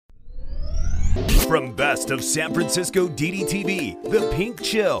From Best of San Francisco DDTV, The Pink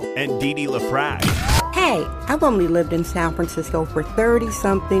Chill, and Didi LaFrac. Hey, I've only lived in San Francisco for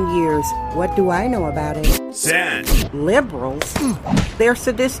 30-something years. What do I know about it? San Liberals? They're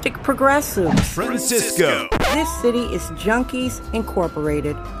sadistic progressives. Francisco. This city is Junkies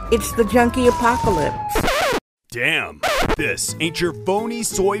Incorporated. It's the junkie apocalypse. Damn, this ain't your phony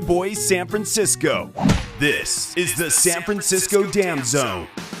soy boy San Francisco. This is the San Francisco Dam Zone.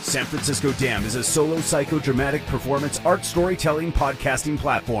 San Francisco Dam is a solo psychodramatic performance art storytelling podcasting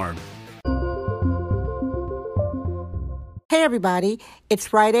platform. Hey everybody, it's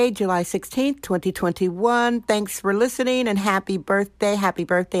Friday, July 16th, 2021. Thanks for listening and happy birthday. Happy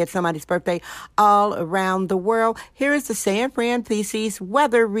birthday. It's somebody's birthday all around the world. Here is the San Fran Feces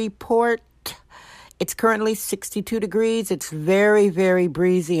weather report. It's currently 62 degrees. It's very, very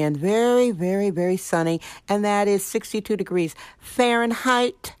breezy and very, very, very sunny. And that is 62 degrees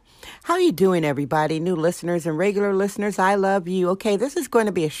Fahrenheit. How are you doing, everybody? New listeners and regular listeners, I love you. Okay, this is going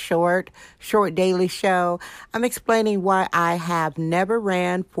to be a short daily show. I'm explaining why I have never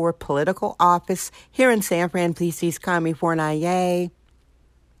ran for political office here in San Fran, Feces, California.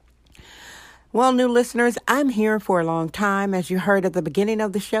 Well, new listeners, I'm here for a long time. As you heard at the beginning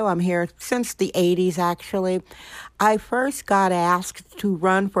of the show, I'm here since the 80s, actually. I first got asked to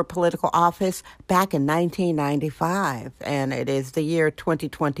run for political office back in 1995, and it is the year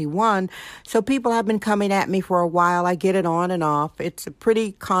 2021. So people have been coming at me for a while. I get it on and off. It's a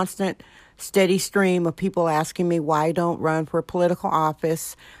pretty constant, steady stream of people asking me why I don't run for political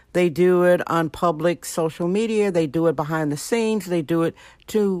office. They do it on public social media. They do it behind the scenes. They do it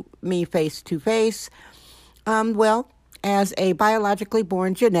to me face to face. Well, as a biologically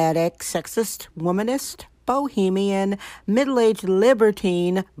born genetic, sexist, womanist, bohemian, middle-aged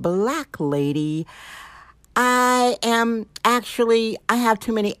libertine, black lady, I have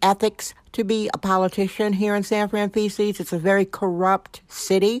too many ethics to be a politician here in San Fran Feces. It's a very corrupt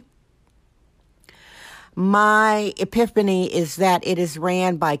city. My epiphany is that it is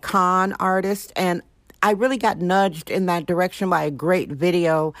ran by con artists, and I really got nudged in that direction by a great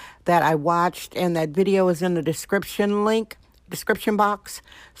video that I watched, and that video is in the description box.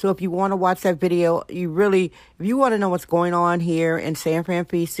 So if you want to watch that video, if you want to know what's going on here in San Fran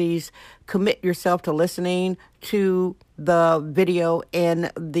Feces, commit yourself to listening to the video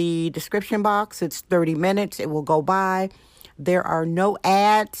in the description box. It's 30 minutes. It will go by. There are no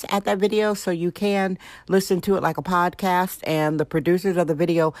ads at that video, so you can listen to it like a podcast, and the producers of the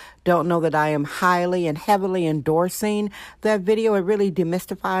video don't know that I am highly and heavily endorsing that video. It really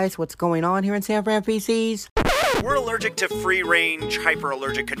demystifies what's going on here in San Fran Feces. We're allergic to free-range,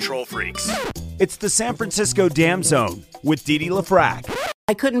 hyper-allergic control freaks. It's the San Francisco Dam Zone with Didi LaFrac.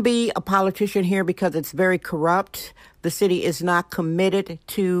 I couldn't be a politician here because it's very corrupt. The city is not committed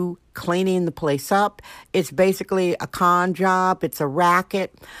to cleaning the place up. It's basically a con job. It's a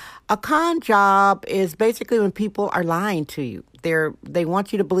racket. A con job is basically when people are lying to you. They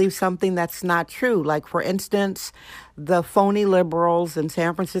want you to believe something that's not true. Like, for instance, the phony liberals in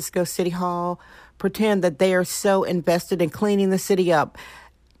San Francisco City Hall pretend that they are so invested in cleaning the city up.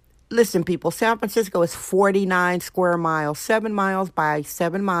 Listen, people, San Francisco is 49 square miles, 7 miles by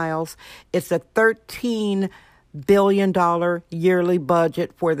 7 miles. It's a $13 billion yearly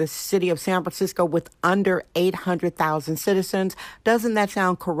budget for the city of San Francisco with under 800,000 citizens. Doesn't that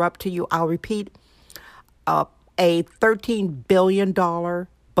sound corrupt to you? I'll repeat, a $13 billion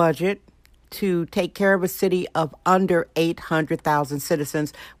budget to take care of a city of under 800,000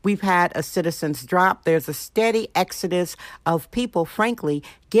 citizens. We've had a citizens drop. There's a steady exodus of people, frankly,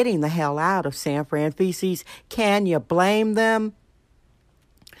 getting the hell out of San Fran Feces. Can you blame them?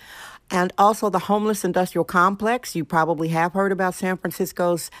 And also the homeless industrial complex. You probably have heard about San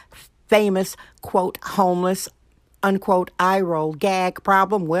Francisco's famous, quote, homeless, unquote, eye roll gag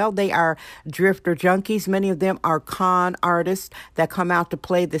problem. Well, they are drifter junkies. Many of them are con artists that come out to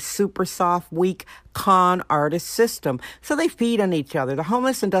play the super soft, weak con artist system. So they feed on each other. The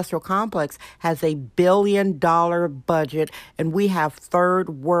homeless industrial complex has $1 billion budget, and we have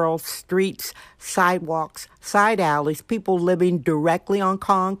third world streets, sidewalks, side alleys, people living directly on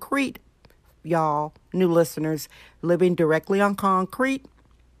concrete. Y'all, new listeners, living directly on concrete.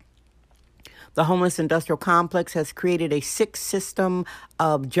 The homeless industrial complex has created a sick system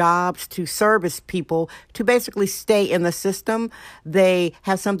of jobs to service people to basically stay in the system. They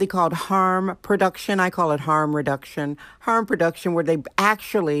have something called harm production. I call it harm reduction. Harm production, where they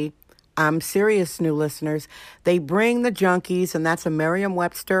actually, I'm serious, new listeners, they bring the junkies, and that's a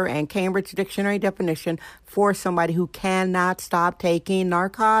Merriam-Webster and Cambridge Dictionary definition for somebody who cannot stop taking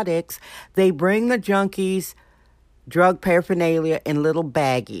narcotics. They bring the junkies drug paraphernalia in little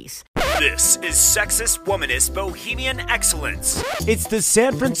baggies. This is sexist, womanist, bohemian excellence. It's the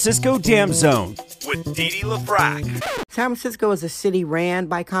San Francisco Dam Zone with Dee Dee LaFrac. San Francisco is a city ran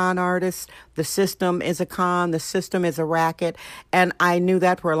by con artists. The system is a con. The system is a racket. And I knew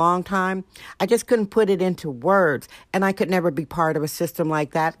that for a long time. I just couldn't put it into words. And I could never be part of a system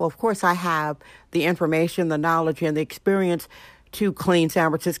like that. Well, of course, I have the information, the knowledge, and the experience to clean San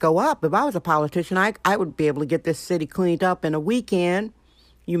Francisco up. If I was a politician, I would be able to get this city cleaned up in a weekend.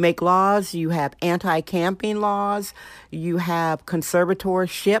 You make laws, you have anti-camping laws, you have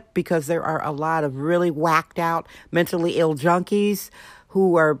conservatorship because there are a lot of really whacked out mentally ill junkies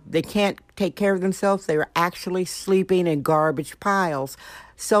they can't take care of themselves. They are actually sleeping in garbage piles.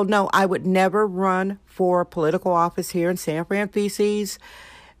 So no, I would never run for political office here in San Francisco.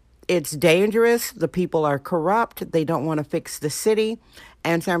 It's dangerous. The people are corrupt. They don't want to fix the city.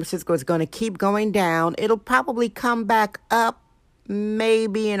 And San Francisco is going to keep going down. It'll probably come back up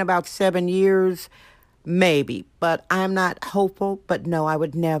maybe in about 7 years, maybe. But I'm not hopeful. But no, I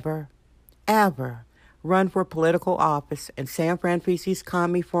would never, ever run for political office in San Francisco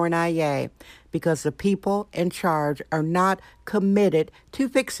California because the people in charge are not committed to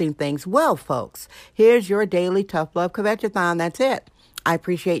fixing things. Well, folks, here's your daily Tough Love Kvetchathon. That's it. I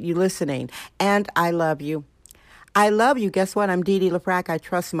appreciate you listening, and I love you. I love you. Guess what? I'm Dee Dee LaFrac. I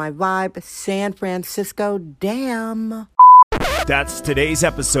trust my vibe. San Francisco Dam. That's today's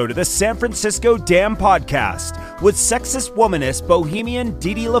episode of the San Francisco Dam Podcast with sexist, womanist, bohemian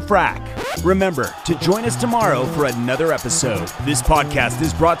Dee Dee LaFrac. Remember to join us tomorrow for another episode. This podcast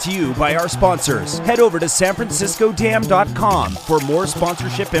is brought to you by our sponsors. Head over to sanfranciscodam.com for more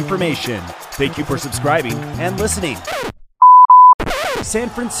sponsorship information. Thank you for subscribing and listening. San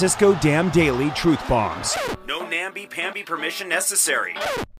Francisco Dam Daily Truth Bombs. No namby-pamby permission necessary.